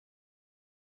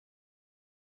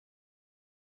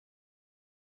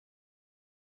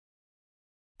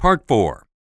Part 4.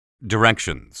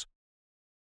 Directions.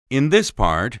 In this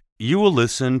part, you will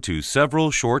listen to several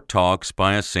short talks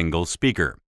by a single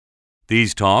speaker.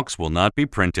 These talks will not be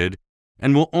printed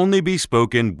and will only be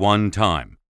spoken one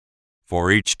time.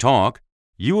 For each talk,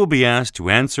 you will be asked to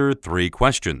answer 3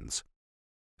 questions.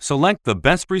 Select the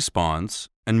best response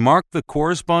and mark the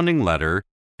corresponding letter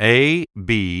A,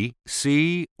 B,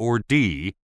 C, or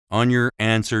D on your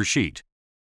answer sheet.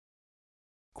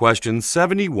 Questions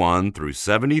 71 through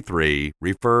 73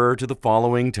 refer to the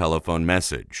following telephone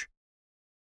message.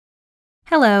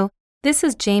 Hello, this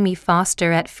is Jamie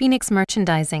Foster at Phoenix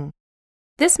Merchandising.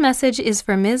 This message is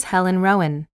for Ms. Helen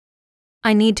Rowan.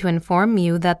 I need to inform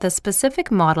you that the specific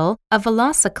model of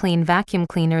VelociClean vacuum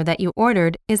cleaner that you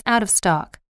ordered is out of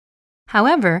stock.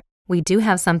 However, we do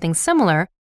have something similar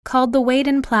called the Wade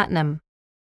 & Platinum.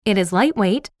 It is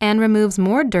lightweight and removes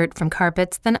more dirt from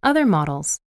carpets than other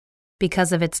models.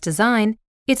 Because of its design,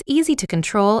 it's easy to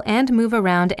control and move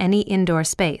around any indoor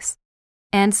space.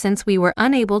 And since we were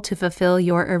unable to fulfill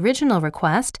your original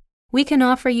request, we can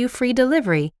offer you free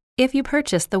delivery if you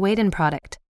purchase the Wade &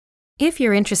 product. If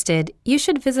you're interested, you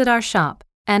should visit our shop,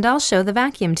 and I'll show the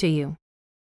vacuum to you.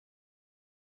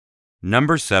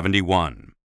 Number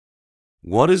 71.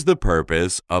 What is the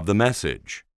purpose of the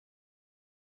message?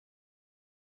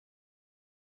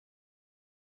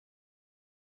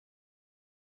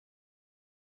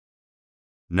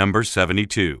 Number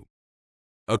 72.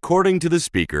 According to the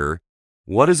speaker,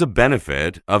 what is a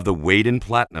benefit of the Wade &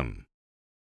 Platinum?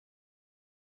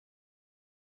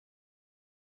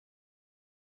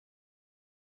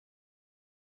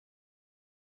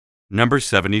 Number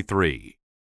 73.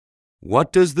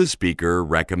 What does the speaker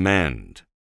recommend?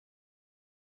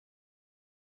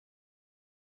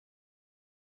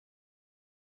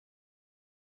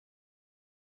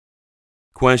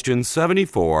 Questions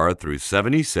 74 through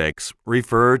 76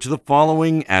 refer to the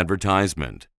following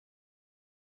advertisement.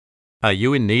 Are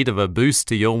you in need of a boost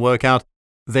to your workout?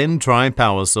 Then try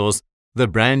PowerSource, the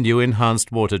brand new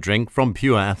enhanced water drink from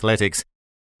Pure Athletics.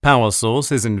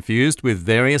 PowerSource is infused with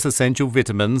various essential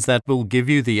vitamins that will give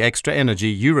you the extra energy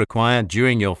you require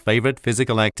during your favorite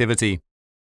physical activity.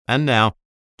 And now,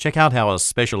 check out our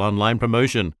special online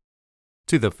promotion.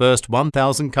 To the first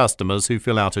 1,000 customers who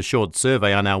fill out a short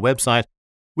survey on our website,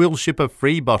 we'll ship a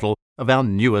free bottle of our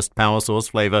newest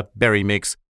PowerSource flavor, Berry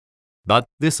Mix. But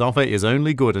this offer is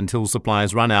only good until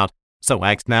supplies run out, so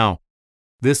act now.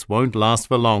 This won't last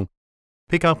for long.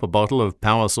 Pick up a bottle of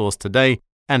PowerSource today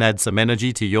and add some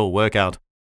energy to your workout.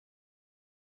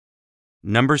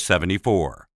 Number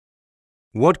 74.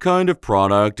 What kind of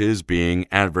product is being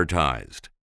advertised?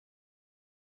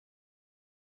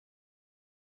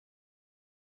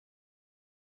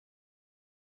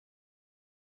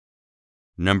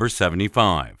 Number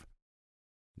 75.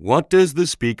 What does the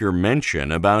speaker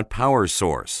mention about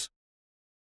PowerSource?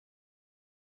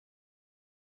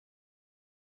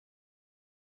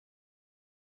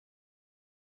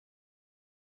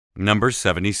 Number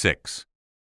 76.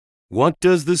 What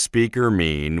does the speaker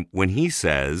mean when he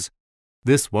says,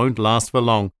 "This won't last for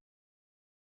long"?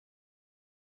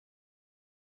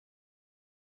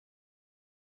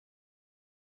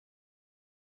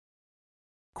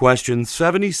 Questions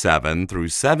 77 through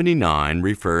 79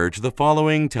 refer to the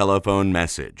following telephone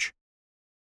message.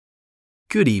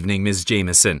 Good evening, Ms.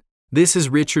 Jameson. This is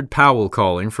Richard Powell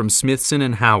calling from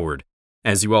Smithson & Howard.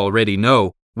 As you already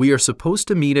know, we are supposed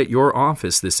to meet at your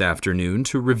office this afternoon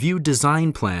to review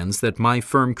design plans that my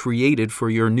firm created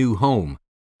for your new home.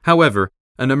 However,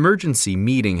 an emergency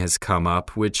meeting has come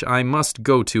up which I must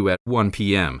go to at 1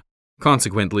 p.m.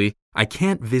 Consequently, I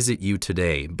can't visit you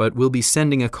today, but will be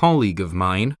sending a colleague of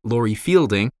mine, Lori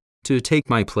Fielding, to take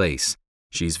my place.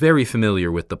 She's very familiar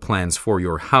with the plans for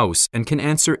your house and can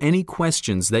answer any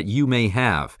questions that you may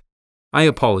have. I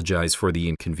apologize for the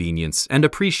inconvenience and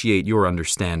appreciate your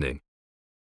understanding.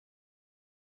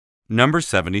 Number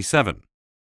 77.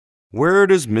 Where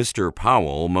does Mr.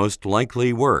 Powell most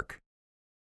likely work?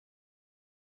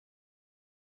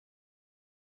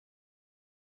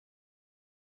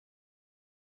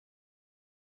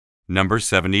 Number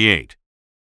 78.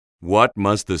 What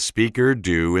must the speaker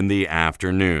do in the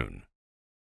afternoon?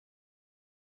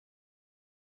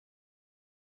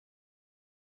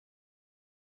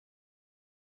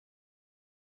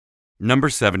 Number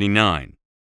 79.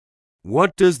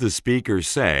 What does the speaker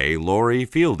say Lori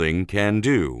Fielding can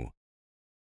do?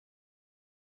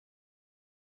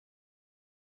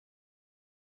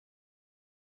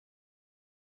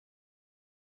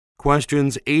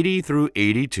 Questions 80 through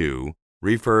 82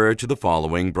 refer to the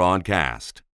following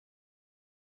broadcast.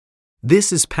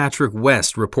 This is Patrick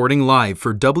West reporting live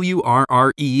for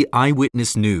WRRE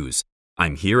Eyewitness News.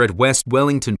 I'm here at West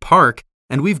Wellington Park,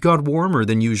 and we've got warmer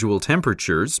than usual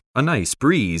temperatures, a nice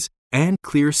breeze, and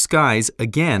clear skies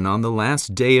again on the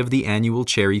last day of the annual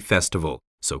Cherry Festival.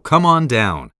 So come on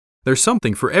down. There's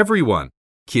something for everyone.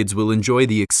 Kids will enjoy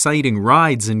the exciting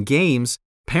rides and games,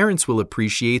 parents will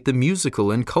appreciate the musical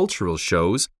and cultural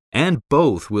shows, and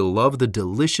both will love the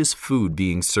delicious food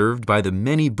being served by the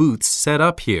many booths set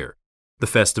up here. The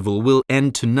festival will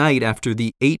end tonight after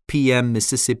the 8 p.m.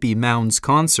 Mississippi Mounds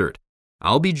concert.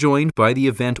 I'll be joined by the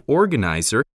event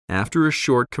organizer after a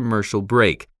short commercial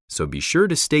break, so be sure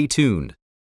to stay tuned.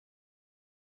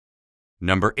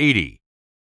 Number 80.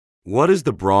 What is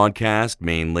the broadcast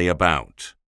mainly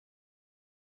about?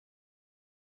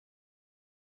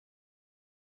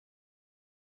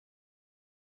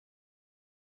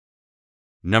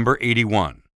 Number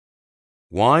 81.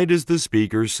 Why does the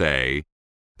speaker say,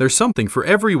 "There's something for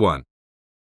everyone"?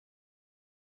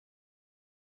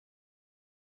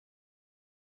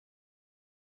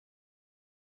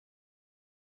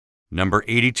 Number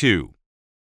 82.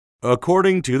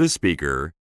 According to the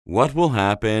speaker, what will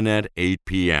happen at 8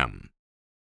 p.m.?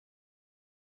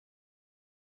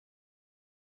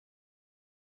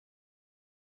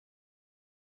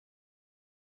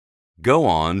 Go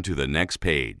on to the next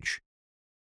page.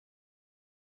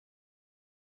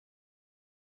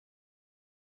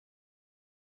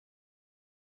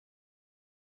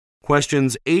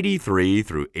 Questions 83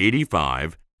 through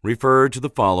 85 refer to the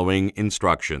following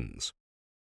instructions.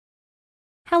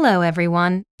 Hello,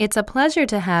 everyone. It's a pleasure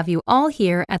to have you all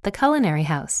here at the Culinary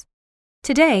House.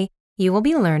 Today, you will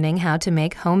be learning how to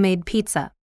make homemade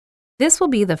pizza. This will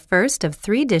be the first of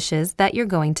 3 dishes that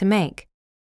you're going to make.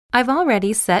 I've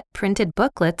already set printed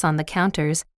booklets on the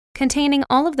counters containing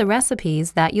all of the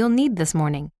recipes that you'll need this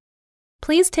morning.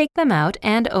 Please take them out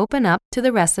and open up to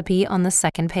the recipe on the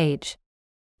second page.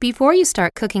 Before you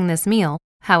start cooking this meal,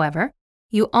 however,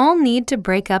 you all need to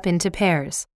break up into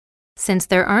pairs. Since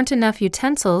there aren't enough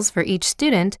utensils for each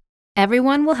student,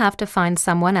 everyone will have to find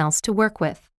someone else to work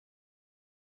with.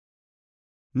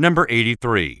 Number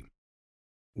 83.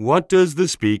 What does the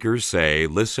speaker say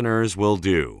listeners will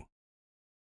do?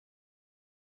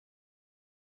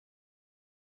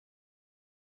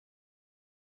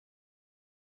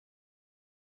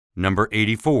 Number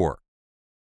 84.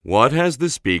 What has the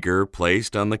speaker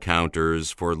placed on the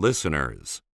counters for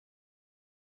listeners?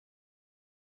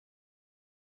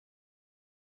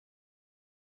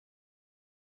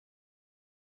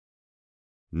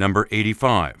 Number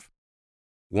 85.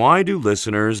 Why do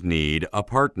listeners need a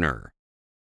partner?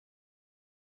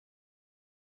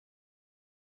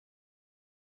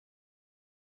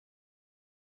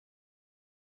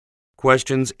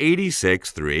 Questions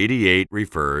 86 through 88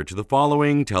 refer to the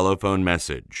following telephone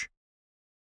message.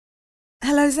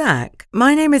 Hello, Zach.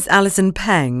 My name is Alison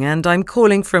Peng, and I'm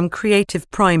calling from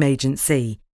Creative Prime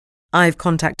Agency. I've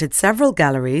contacted several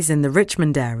galleries in the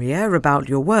Richmond area about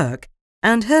your work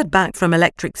and heard back from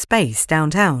Electric Space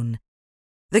downtown.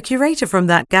 The curator from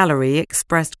that gallery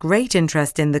expressed great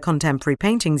interest in the contemporary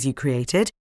paintings you created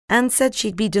and said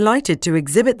she'd be delighted to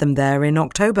exhibit them there in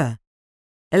October.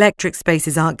 Electric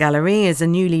Space's art gallery is a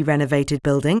newly renovated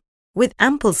building with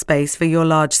ample space for your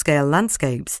large-scale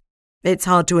landscapes. It's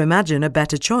hard to imagine a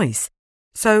better choice.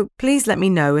 So please let me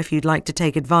know if you'd like to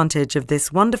take advantage of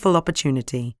this wonderful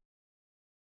opportunity.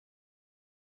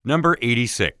 Number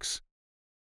 86.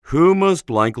 Who most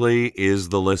likely is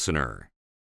the listener?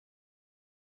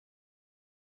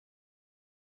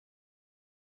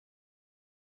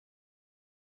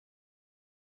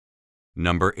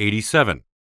 Number 87.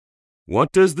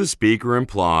 What does the speaker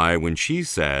imply when she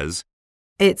says,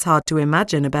 It's hard to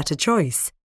imagine a better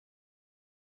choice?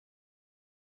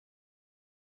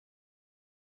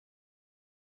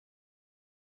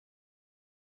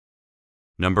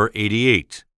 Number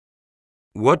 88.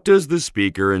 What does the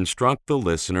speaker instruct the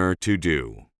listener to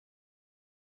do?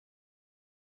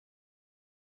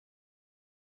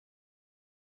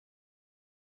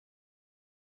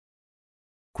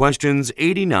 Questions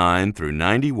 89 through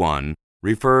 91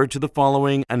 refer to the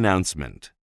following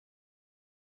announcement.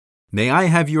 May I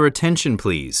have your attention,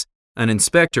 please? An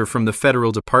inspector from the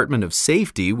Federal Department of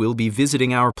Safety will be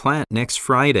visiting our plant next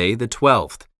Friday, the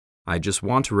 12th. I just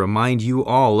want to remind you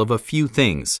all of a few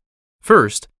things.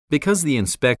 First, because the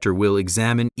inspector will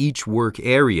examine each work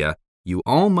area, you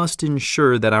all must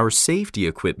ensure that our safety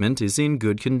equipment is in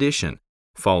good condition.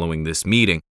 Following this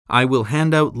meeting, I will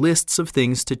hand out lists of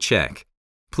things to check.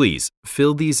 Please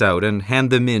fill these out and hand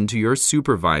them in to your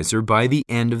supervisor by the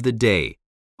end of the day.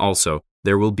 Also,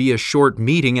 there will be a short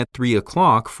meeting at 3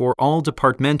 o'clock for all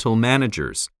departmental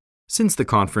managers. Since the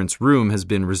conference room has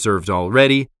been reserved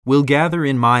already, we'll gather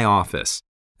in my office.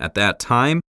 At that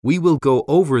time, we will go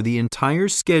over the entire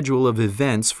schedule of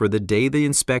events for the day the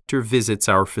inspector visits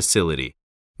our facility.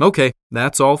 Okay,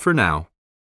 that's all for now.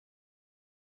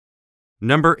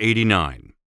 Number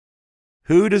 89.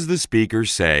 Who does the speaker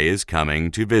say is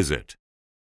coming to visit?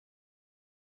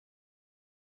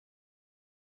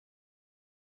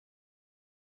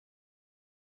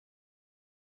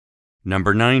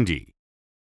 Number 90.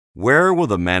 Where will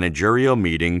the managerial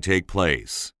meeting take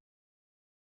place?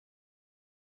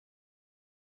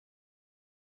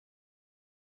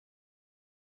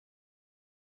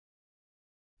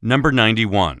 Number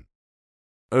 91.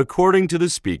 According to the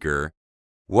speaker,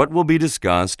 what will be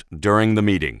discussed during the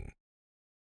meeting?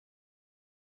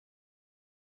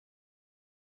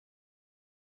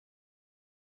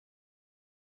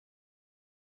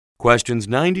 Questions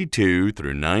 92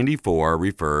 through 94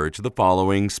 refer to the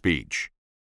following speech.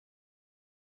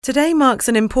 Today marks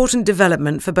an important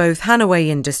development for both Hanaway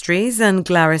Industries and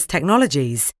Glaris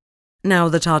Technologies. Now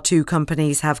that our two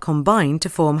companies have combined to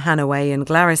form Hanaway and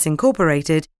Glaris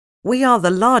Incorporated, we are the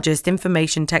largest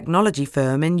information technology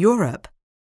firm in Europe.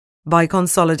 By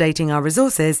consolidating our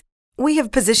resources, we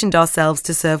have positioned ourselves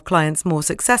to serve clients more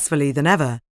successfully than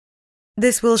ever.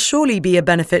 This will surely be a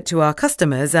benefit to our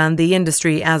customers and the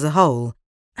industry as a whole.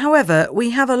 However,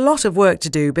 we have a lot of work to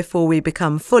do before we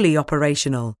become fully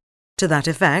operational. To that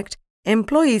effect,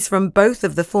 employees from both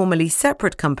of the formerly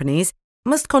separate companies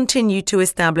must continue to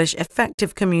establish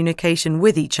effective communication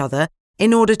with each other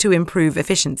in order to improve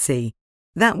efficiency.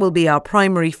 That will be our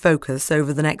primary focus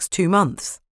over the next 2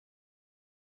 months.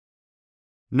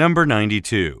 Number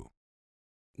 92.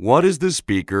 What is the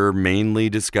speaker mainly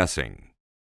discussing?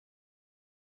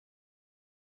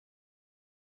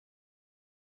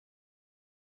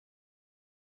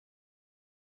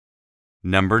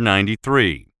 Number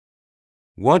 93.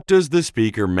 What does the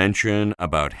speaker mention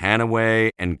about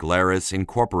Hanaway and Glaris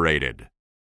Incorporated?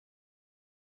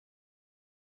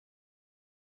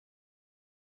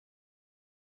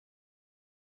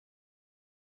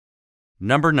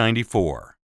 Number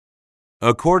 94.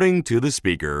 According to the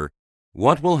speaker,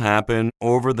 what will happen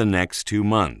over the next 2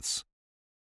 months?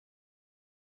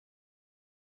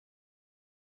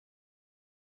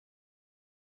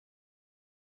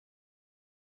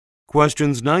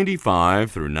 Questions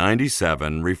 95 through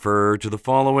 97 refer to the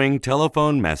following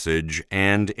telephone message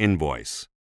and invoice.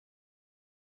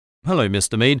 Hello,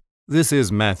 Mr. Mead. This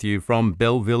is Matthew from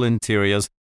Belleville Interiors.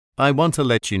 I want to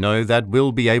let you know that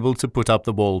we'll be able to put up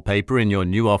the wallpaper in your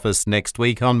new office next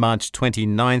week on March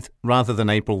 29th rather than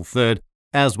April 3rd,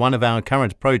 as one of our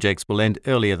current projects will end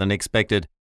earlier than expected.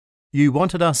 You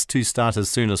wanted us to start as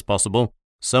soon as possible,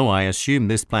 so I assume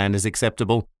this plan is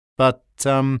acceptable, but,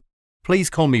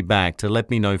 please call me back to let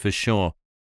me know for sure.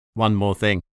 One more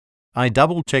thing. I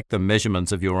double-checked the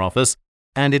measurements of your office,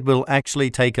 and it will actually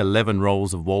take 11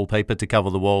 rolls of wallpaper to cover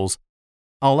the walls.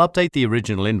 I'll update the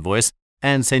original invoice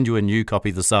and send you a new copy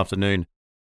this afternoon.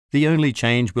 The only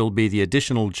change will be the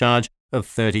additional charge of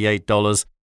 $38,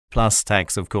 plus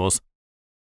tax, of course.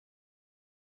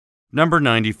 Number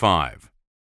 95.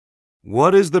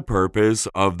 What is the purpose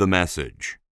of the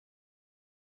message?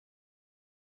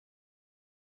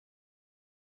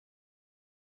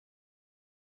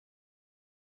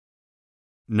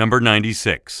 Number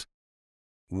 96.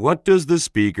 What does the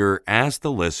speaker ask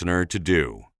the listener to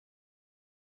do?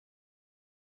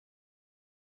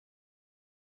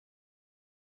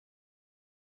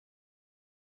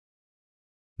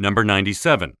 Number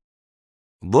 97.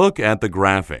 Look at the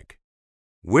graphic.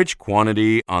 Which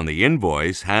quantity on the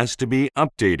invoice has to be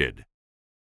updated?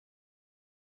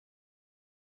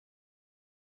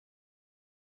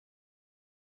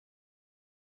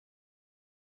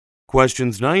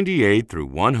 Questions 98 through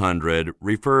 100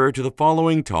 refer to the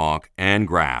following talk and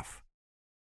graph.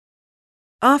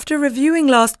 After reviewing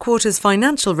last quarter's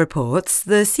financial reports,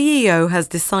 the CEO has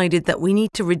decided that we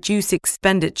need to reduce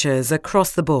expenditures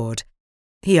across the board.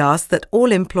 He asked that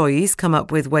all employees come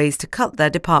up with ways to cut their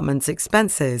department's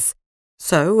expenses.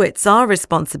 So it's our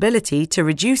responsibility to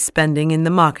reduce spending in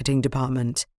the marketing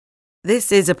department.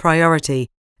 This is a priority,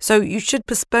 so you should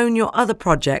postpone your other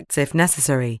projects if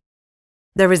necessary.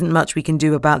 There isn't much we can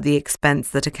do about the expense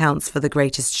that accounts for the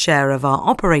greatest share of our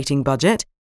operating budget,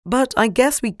 but I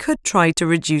guess we could try to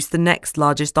reduce the next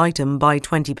largest item by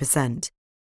 20%.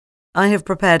 I have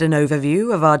prepared an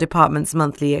overview of our department's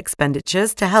monthly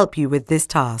expenditures to help you with this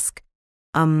task.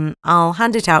 I'll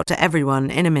hand it out to everyone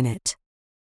in a minute.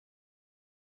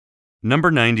 Number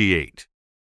 98.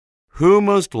 Who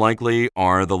most likely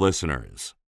are the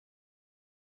listeners?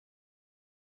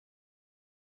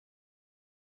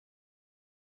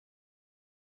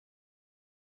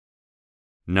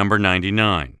 Number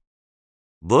 99.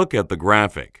 Look at the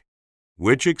graphic.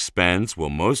 Which expense will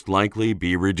most likely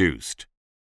be reduced?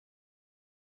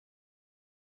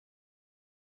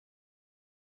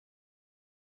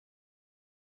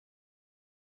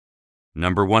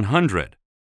 Number 100.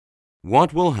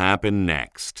 What will happen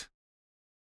next?